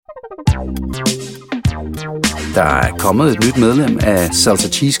Der er kommet et nyt medlem af Salsa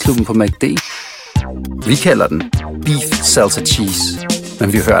Cheese Klubben på McD. Vi kalder den Beef Salsa Cheese,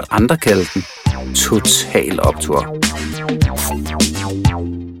 men vi har hørt andre kalde den Total Optur.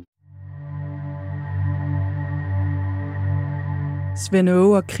 Svend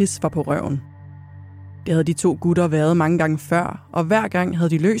Åge og Chris var på røven. Det havde de to gutter været mange gange før, og hver gang havde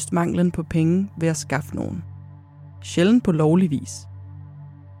de løst manglen på penge ved at skaffe nogen. Sjældent på lovlig vis.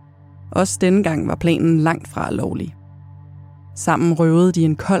 Også denne gang var planen langt fra lovlig. Sammen røvede de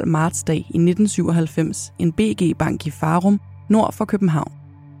en kold martsdag i 1997 en BG-bank i Farum, nord for København.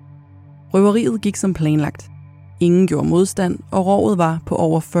 Røveriet gik som planlagt. Ingen gjorde modstand, og rovet var på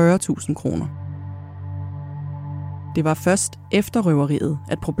over 40.000 kroner. Det var først efter røveriet,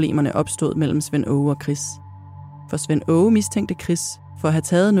 at problemerne opstod mellem Svend Åge og Chris. For Svend Åge mistænkte Chris for at have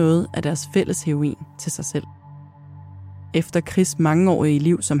taget noget af deres fælles heroin til sig selv. Efter Chris' mangeårige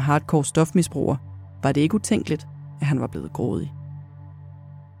liv som hardcore stofmisbruger, var det ikke utænkeligt, at han var blevet grådig.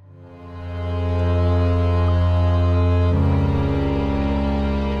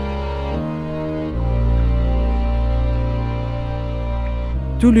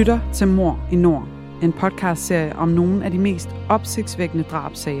 Du lytter til Mord i Nord, en podcastserie om nogle af de mest opsigtsvækkende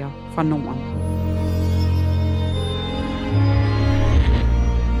drabssager fra Norden.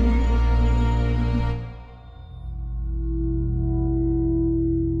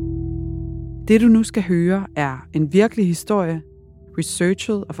 Det du nu skal høre er en virkelig historie,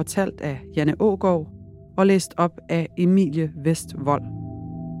 researchet og fortalt af Janne Aagaard og læst op af Emilie Vestvold.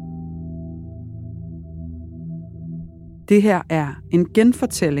 Det her er en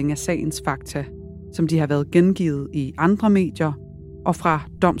genfortælling af sagens fakta, som de har været gengivet i andre medier og fra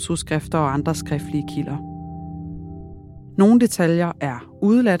domsudskrifter og andre skriftlige kilder. Nogle detaljer er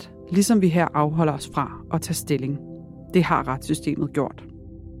udeladt, ligesom vi her afholder os fra at tage stilling. Det har retssystemet gjort.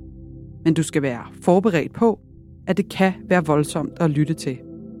 Men du skal være forberedt på, at det kan være voldsomt at lytte til.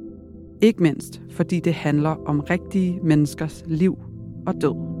 Ikke mindst, fordi det handler om rigtige menneskers liv og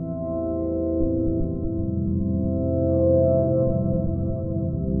død.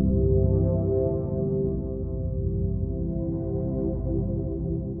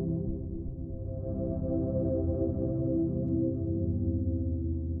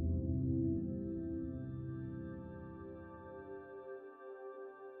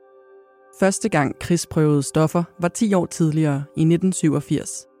 Første gang Chris prøvede stoffer var 10 år tidligere i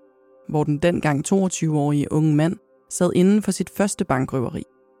 1987, hvor den dengang 22-årige unge mand sad inden for sit første bankrøveri.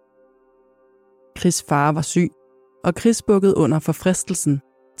 Chris' far var syg, og Chris bukkede under for fristelsen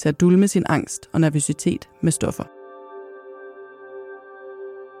til at dulme sin angst og nervøsitet med stoffer.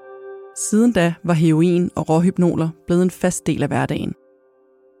 Siden da var heroin og råhypnoler blevet en fast del af hverdagen.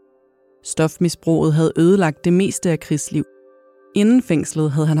 Stofmisbruget havde ødelagt det meste af Chris' liv. Inden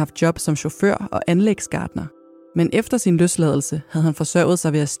fængslet havde han haft job som chauffør og anlægsgartner, men efter sin løsladelse havde han forsørget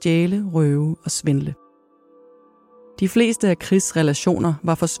sig ved at stjæle, røve og svindle. De fleste af Chris' relationer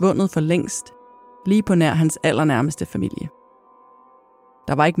var forsvundet for længst, lige på nær hans allernærmeste familie.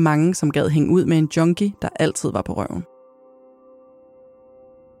 Der var ikke mange, som gad hænge ud med en junkie, der altid var på røven.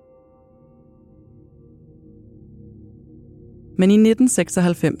 Men i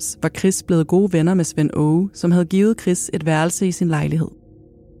 1996 var Chris blevet gode venner med Svend Åge, som havde givet Chris et værelse i sin lejlighed.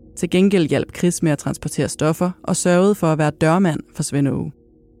 Til gengæld hjalp Chris med at transportere stoffer og sørgede for at være dørmand for Svend Åge.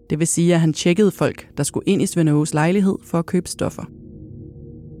 Det vil sige, at han tjekkede folk, der skulle ind i Svend Åges lejlighed for at købe stoffer.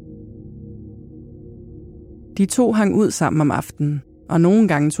 De to hang ud sammen om aftenen, og nogle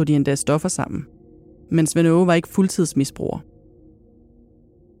gange tog de endda stoffer sammen. Men Svend Åge var ikke fuldtidsmisbruger.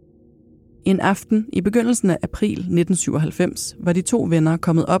 En aften i begyndelsen af april 1997 var de to venner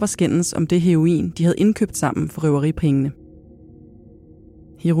kommet op og skændes om det heroin, de havde indkøbt sammen for røveripengene.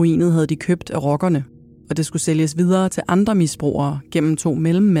 Heroinet havde de købt af rockerne, og det skulle sælges videre til andre misbrugere gennem to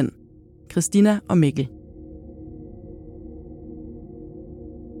mellemmænd, Christina og Mikkel.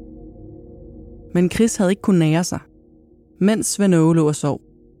 Men Chris havde ikke kunnet nære sig. Mens Svend Åge lå og sov,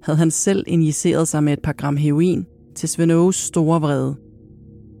 havde han selv injiceret sig med et par gram heroin til Svend Åges store vrede.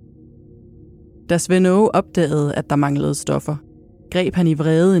 Da Svend Åge opdagede, at der manglede stoffer, greb han i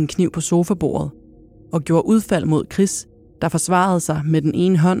vrede en kniv på sofabordet og gjorde udfald mod Chris, der forsvarede sig med den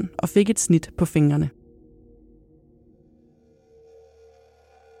ene hånd og fik et snit på fingrene.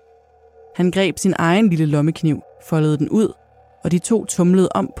 Han greb sin egen lille lommekniv, foldede den ud, og de to tumlede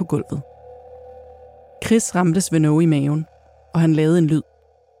om på gulvet. Chris ramte Svend Åge i maven, og han lavede en lyd.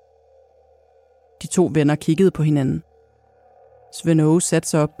 De to venner kiggede på hinanden. Svend Åge satte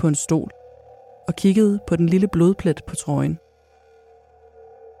sig op på en stol og kiggede på den lille blodplet på trøjen.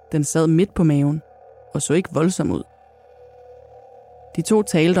 Den sad midt på maven og så ikke voldsom ud. De to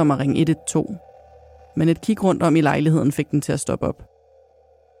talte om at ringe 112, men et kig rundt om i lejligheden fik den til at stoppe op.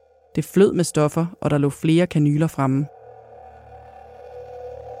 Det flød med stoffer, og der lå flere kanyler fremme.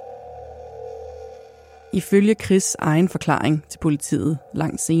 Ifølge Chris' egen forklaring til politiet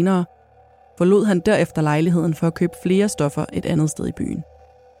langt senere, forlod han derefter lejligheden for at købe flere stoffer et andet sted i byen.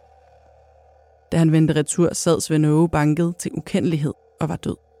 Da han vendte retur, sad Svend Åge banket til ukendelighed og var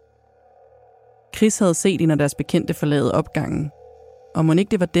død. Chris havde set en af deres bekendte forlade opgangen, og mon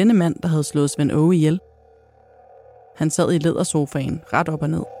ikke det var denne mand, der havde slået Svend Åge ihjel. Han sad i lædersofaen ret op og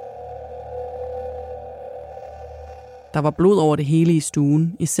ned. Der var blod over det hele i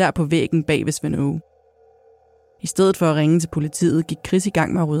stuen, især på væggen bag ved Svend Åge. I stedet for at ringe til politiet, gik Chris i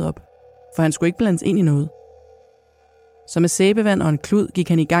gang med at rydde op, for han skulle ikke blandes ind i noget. Så med sæbevand og en klud gik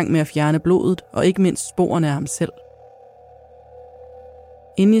han i gang med at fjerne blodet, og ikke mindst sporene af ham selv.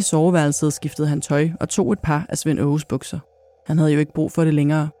 Inde i soveværelset skiftede han tøj og tog et par af Svend Åges bukser. Han havde jo ikke brug for det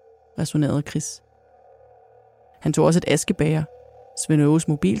længere, resonerede Chris. Han tog også et askebæger, Svend Åges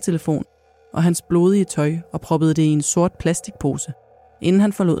mobiltelefon og hans blodige tøj og proppede det i en sort plastikpose, inden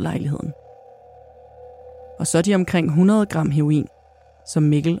han forlod lejligheden. Og så de omkring 100 gram heroin, som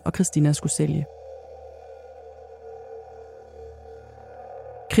Mikkel og Christina skulle sælge.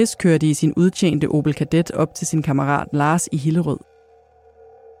 Chris kørte i sin udtjente Opel Kadett op til sin kammerat Lars i Hillerød.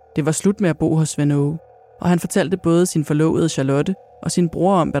 Det var slut med at bo hos Svend Åge, og han fortalte både sin forlovede Charlotte og sin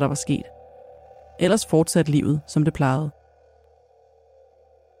bror om, hvad der var sket. Ellers fortsatte livet, som det plejede.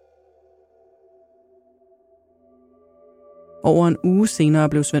 Over en uge senere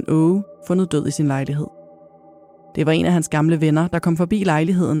blev Svend Åge fundet død i sin lejlighed. Det var en af hans gamle venner, der kom forbi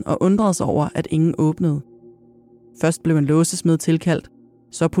lejligheden og undrede sig over, at ingen åbnede. Først blev en låsesmed tilkaldt,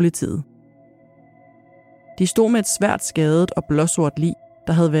 så politiet. De stod med et svært skadet og blåsort lig,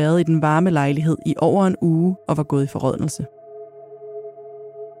 der havde været i den varme lejlighed i over en uge og var gået i forrådnelse.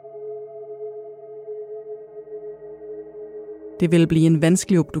 Det ville blive en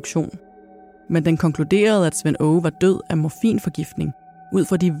vanskelig obduktion, men den konkluderede, at Svend Åge var død af morfinforgiftning, ud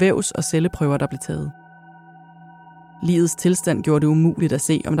fra de vævs- og celleprøver, der blev taget. Ligets tilstand gjorde det umuligt at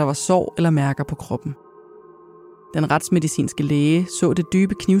se, om der var sår eller mærker på kroppen. Den retsmedicinske læge så det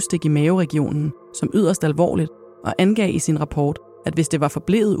dybe knivstik i maveregionen som yderst alvorligt og angav i sin rapport, at hvis det var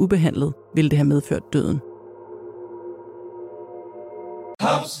forblevet ubehandlet, ville det have medført døden.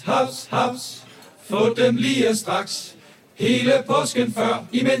 Haps, haps, haps, få dem lige straks. Hele påsken før,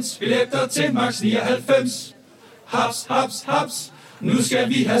 imens billetter til max 99. Haps, haps, haps, nu skal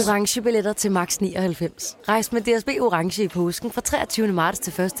vi have orange billetter til max 99. Rejs med DSB orange i påsken fra 23. marts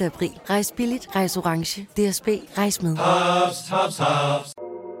til 1. april. Rejs billigt, rejs orange. DSB, rejs med. haps, haps, haps.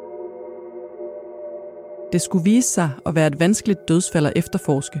 Det skulle vise sig at være et vanskeligt dødsfald at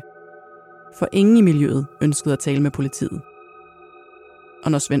efterforske, for ingen i miljøet ønskede at tale med politiet.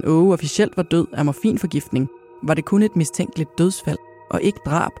 Og når Svend Åge officielt var død af morfinforgiftning, var det kun et mistænkeligt dødsfald og ikke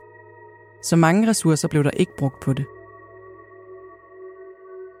drab. Så mange ressourcer blev der ikke brugt på det.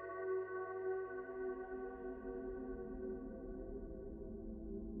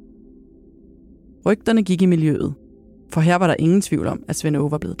 Rygterne gik i miljøet, for her var der ingen tvivl om, at Svend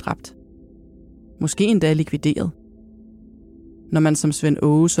Åge var blevet dræbt. Måske endda likvideret. Når man som Svend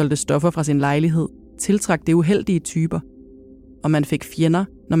Åge solgte stoffer fra sin lejlighed, tiltrak det uheldige typer, og man fik fjender,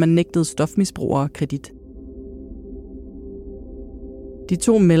 når man nægtede stofmisbrugere kredit. De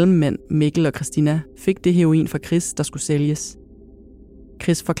to mellemmænd, Mikkel og Christina, fik det heroin fra Chris, der skulle sælges.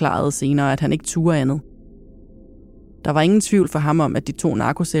 Chris forklarede senere, at han ikke turde andet. Der var ingen tvivl for ham om, at de to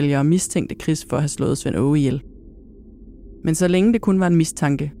narkosælgere mistænkte Chris for at have slået Svend Åge ihjel. Men så længe det kun var en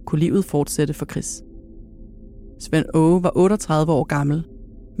mistanke, kunne livet fortsætte for Chris. Svend Åge var 38 år gammel,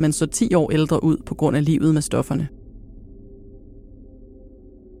 men så 10 år ældre ud på grund af livet med stofferne.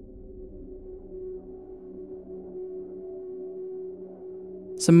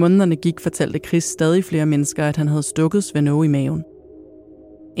 Som månederne gik, fortalte Chris stadig flere mennesker, at han havde stukket Svend Åge i maven.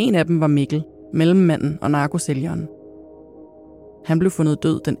 En af dem var Mikkel, mellemmanden og narkosælgeren. Han blev fundet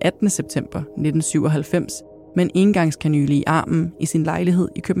død den 18. september 1997 med en engangskanyle i armen i sin lejlighed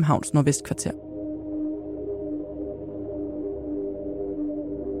i Københavns Nordvestkvarter.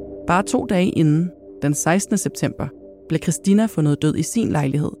 Bare 2 dage inden, den 16. september, blev Christina fundet død i sin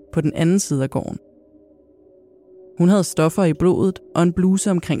lejlighed på den anden side af gården. Hun havde stoffer i blodet og en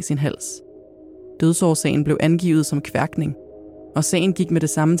bluse omkring sin hals. Dødsårsagen blev angivet som kværkning, og sagen gik med det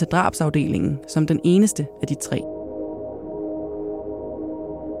samme til drabsafdelingen som den eneste af de 3.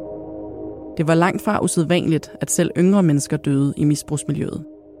 Det var langt fra usædvanligt, at selv yngre mennesker døde i misbrugsmiljøet.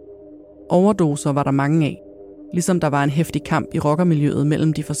 Overdoser var der mange af, ligesom der var en heftig kamp i rockermiljøet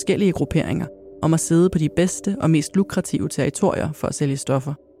mellem de forskellige grupperinger, om at sidde på de bedste og mest lukrative territorier for at sælge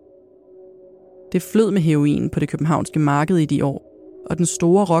stoffer. Det flød med heroin på det københavnske marked i de år, og den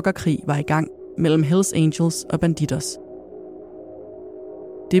store rockerkrig var i gang mellem Hells Angels og Bandidos.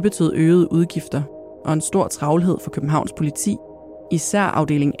 Det betød øgede udgifter og en stor travlhed for Københavns politi, især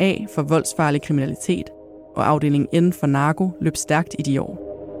afdeling A for voldsfarlig kriminalitet og afdeling N for narko løb stærkt i de år.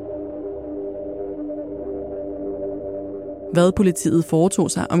 Hvad politiet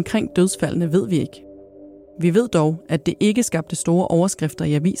foretog sig omkring dødsfaldene ved vi ikke. Vi ved dog, at det ikke skabte store overskrifter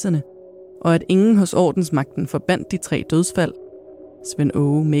i aviserne, og at ingen hos ordensmagten forbandt de 3 dødsfald, Svend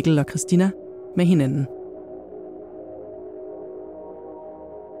Åge, Mikkel og Christina, med hinanden.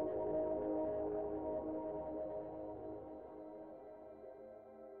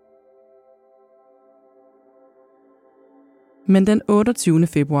 Men den 28.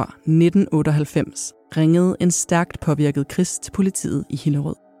 februar 1998 ringede en stærkt påvirket Chris til politiet i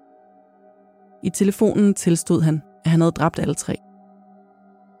Hillerød. I telefonen tilstod han, at han havde dræbt alle 3.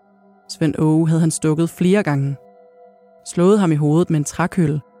 Svend Åge havde han stukket flere gange, slået ham i hovedet med en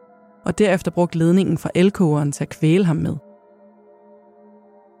trækølle, og derefter brugt ledningen fra elkogeren til at kvæle ham med.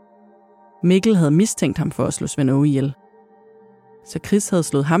 Mikkel havde mistænkt ham for at slå Svend Åge ihjel, så Chris havde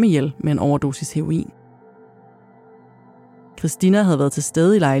slået ham ihjel med en overdosis heroin. Christina havde været til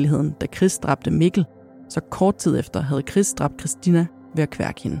stede i lejligheden, da Chris dræbte Mikkel, så kort tid efter havde Chris dræbt Christina ved at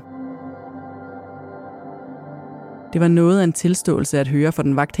kværke hende. Det var noget af en tilståelse at høre fra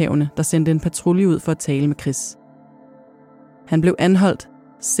den vagthavende, der sendte en patrulje ud for at tale med Chris. Han blev anholdt,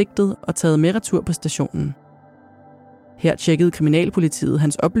 sigtet og taget med retur på stationen. Her tjekkede kriminalpolitiet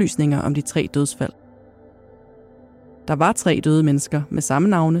hans oplysninger om de 3 dødsfald. Der var 3 døde mennesker med samme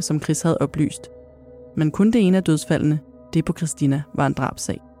navne, som Chris havde oplyst, men kun det ene af dødsfaldene, det på Christina, var en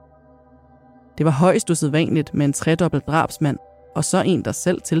drabsag. Det var højst usædvanligt med en 3-dobbelt drabsmand, og så en, der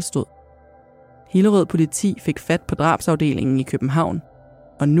selv tilstod. Hillerød politi fik fat på drabsafdelingen i København,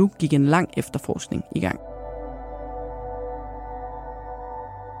 og nu gik en lang efterforskning i gang.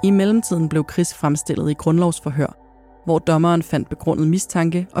 I mellemtiden blev Chris fremstillet i grundlovsforhør, hvor dommeren fandt begrundet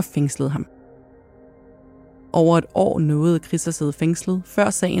mistanke og fængslede ham. Over et år nåede Chris at sidde fængslet, før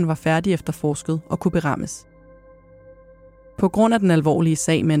sagen var færdig efterforsket og kunne berammes. På grund af den alvorlige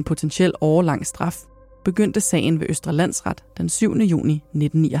sag med en potentiel årelang straf, begyndte sagen ved Østre Landsret den 7. juni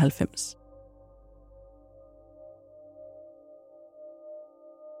 1999.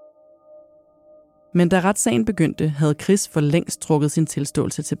 Men da retssagen begyndte, havde Chris for længst trukket sin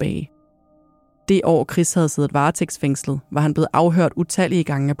tilståelse tilbage. Det år Chris havde siddet varetægtsfængslet, var han blevet afhørt utallige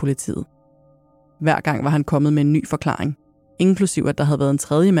gange af politiet. Hver gang var han kommet med en ny forklaring, inklusiv at der havde været en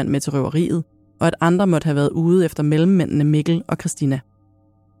 3. mand med til røveriet, og at andre måtte have været ude efter mellemmændene Mikkel og Christina.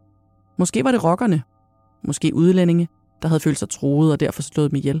 Måske var det rockerne, måske udlændinge, der havde følt sig truet og derfor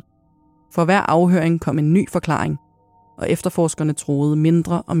slået dem ihjel. For hver afhøring kom en ny forklaring, og efterforskerne troede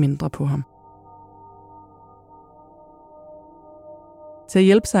mindre og mindre på ham. Til at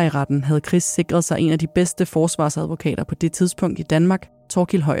hjælpe sig i retten havde Chris sikret sig en af de bedste forsvarsadvokater på det tidspunkt i Danmark,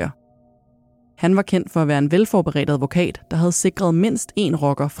 Thorkild Højer. Han var kendt for at være en velforberedt advokat, der havde sikret mindst 1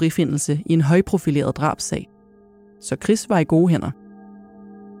 rocker frifindelse i en højprofileret drabssag. Så Chris var i gode hænder.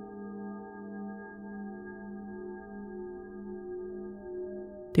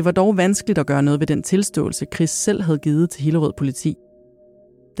 Det var dog vanskeligt at gøre noget ved den tilståelse, Chris selv havde givet til Hillerød politi.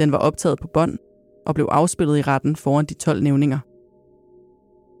 Den var optaget på bånd og blev afspillet i retten foran de 12 nævninger.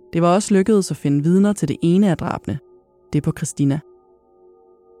 Det var også lykkedes at finde vidner til det ene af drabene, det på Christina.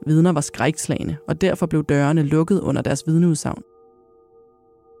 Vidner var skrækslagne, og derfor blev dørene lukket under deres vidneudsagn.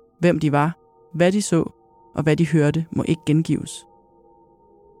 Hvem de var, hvad de så og hvad de hørte, må ikke gengives.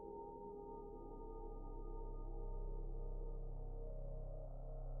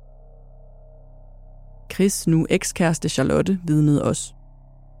 Chris' nu ekskæreste Charlotte vidnede også.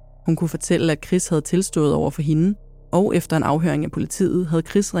 Hun kunne fortælle, at Chris havde tilstået over for hende, og efter en afhøring af politiet havde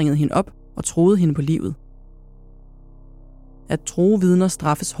Chris ringet hende op og truet hende på livet. At true vidner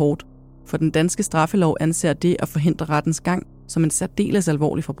straffes hårdt, for den danske straffelov anser det at forhindre rettens gang som en særdeles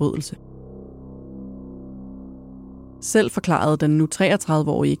alvorlig forbrydelse. Selv forklarede den nu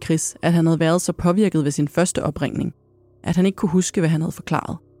 33-årige Chris, at han havde været så påvirket ved sin første opringning, at han ikke kunne huske, hvad han havde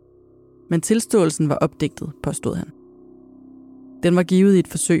forklaret. Men tilståelsen var opdigtet, påstod han. Den var givet i et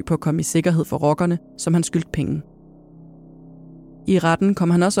forsøg på at komme i sikkerhed for rockerne, som han skyldte penge. I retten kom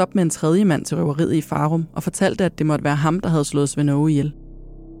han også op med en 3. mand til røveriet i Farum og fortalte, at det måtte være ham, der havde slået Svend Åge ihjel.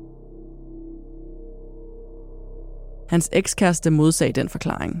 Hans ekskæreste modsagde den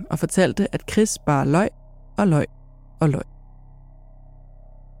forklaring og fortalte, at Chris bare løj og løj og løj.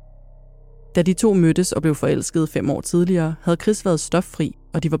 Da de to mødtes og blev forelskede 5 år tidligere, havde Chris været stoffri,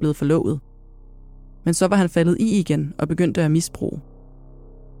 og de var blevet forlovet. Men så var han faldet i igen og begyndte at misbruge.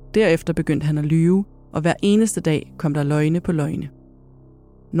 Derefter begyndte han at lyve, og hver eneste dag kom der løgne på løgne.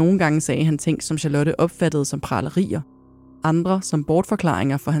 Nogle gange sagde han ting, som Charlotte opfattede som pralerier, andre som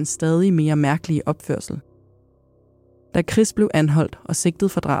bortforklaringer for hans stadig mere mærkelige opførsel. Da Chris blev anholdt og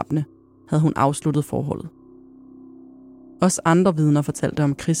sigtet for drabene, havde hun afsluttet forholdet. Også andre vidner fortalte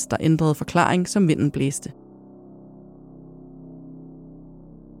om Chris, der ændrede forklaring, som vinden blæste.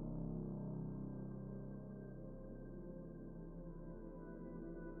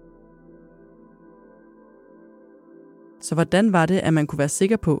 Så hvordan var det, at man kunne være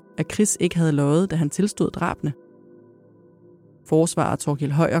sikker på, at Chris ikke havde løjet, da han tilstod drabene? Forsvarer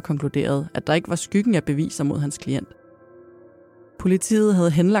Torkild Højer konkluderede, at der ikke var skyggen af beviser mod hans klient. Politiet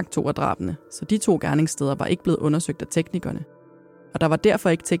havde henlagt 2 af drabene, så de 2 gerningssteder var ikke blevet undersøgt af teknikerne. Og der var derfor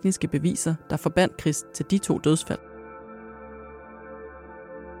ikke tekniske beviser, der forbandt Chris til de 2 dødsfald.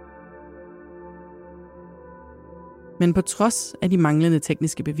 Men på trods af de manglende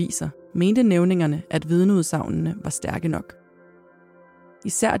tekniske beviser, mente nævningerne, at vidneudsagnene var stærke nok.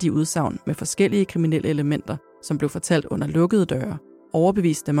 Især de udsagn med forskellige kriminelle elementer, som blev fortalt under lukkede døre,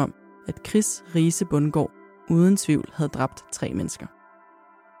 overbeviste dem om, at Chris Riise Bundgaard uden tvivl havde dræbt 3 mennesker.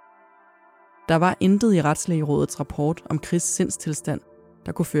 Der var intet i Retslægerådets rapport om Chris' sindstilstand,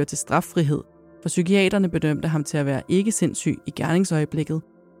 der kunne føre til straffrihed, for psykiaterne bedømte ham til at være ikke sindssyg i gerningsøjeblikket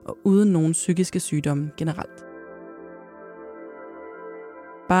og uden nogen psykiske sygdomme generelt.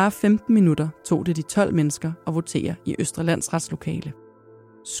 Bare 15 minutter tog det de 12 mennesker at votere i Østre Landsretslokale.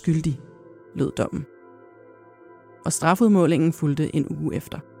 Skyldig, lød dommen. Og strafudmålingen fulgte en uge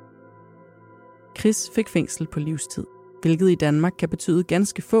efter. Chris fik fængsel på livstid, hvilket i Danmark kan betyde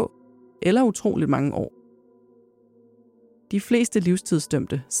ganske få eller utroligt mange år. De fleste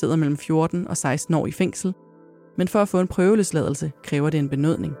livstidsdømte sidder mellem 14 og 16 år i fængsel, men for at få en prøveløsladelse kræver det en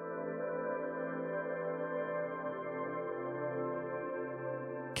benådning.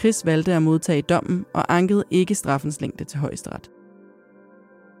 Chris valgte at modtage dommen og ankede ikke straffens længde til Højesteret.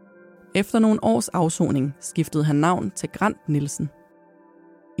 Efter nogle års afsoning skiftede han navn til Grant Nielsen.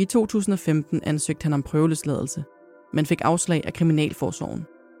 I 2015 ansøgte han om prøveløsladelse, men fik afslag af Kriminalforsorgen.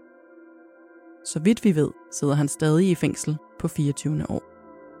 Så vidt vi ved, sidder han stadig i fængsel på 24. år.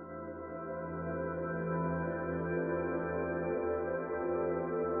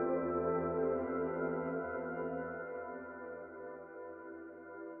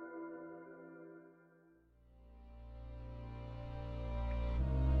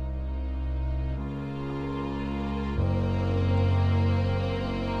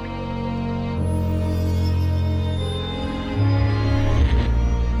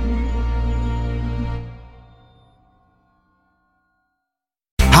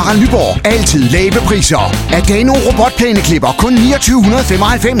 Harald Nyborg. Altid lave priser. Adano robotplæneklipper kun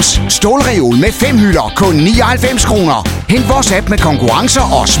 2995. Stålreol med 5 hylder kun 99 kroner. Hent vores app med konkurrencer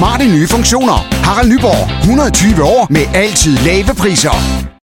og smarte nye funktioner. Harald Nyborg. 120 år med altid lave priser.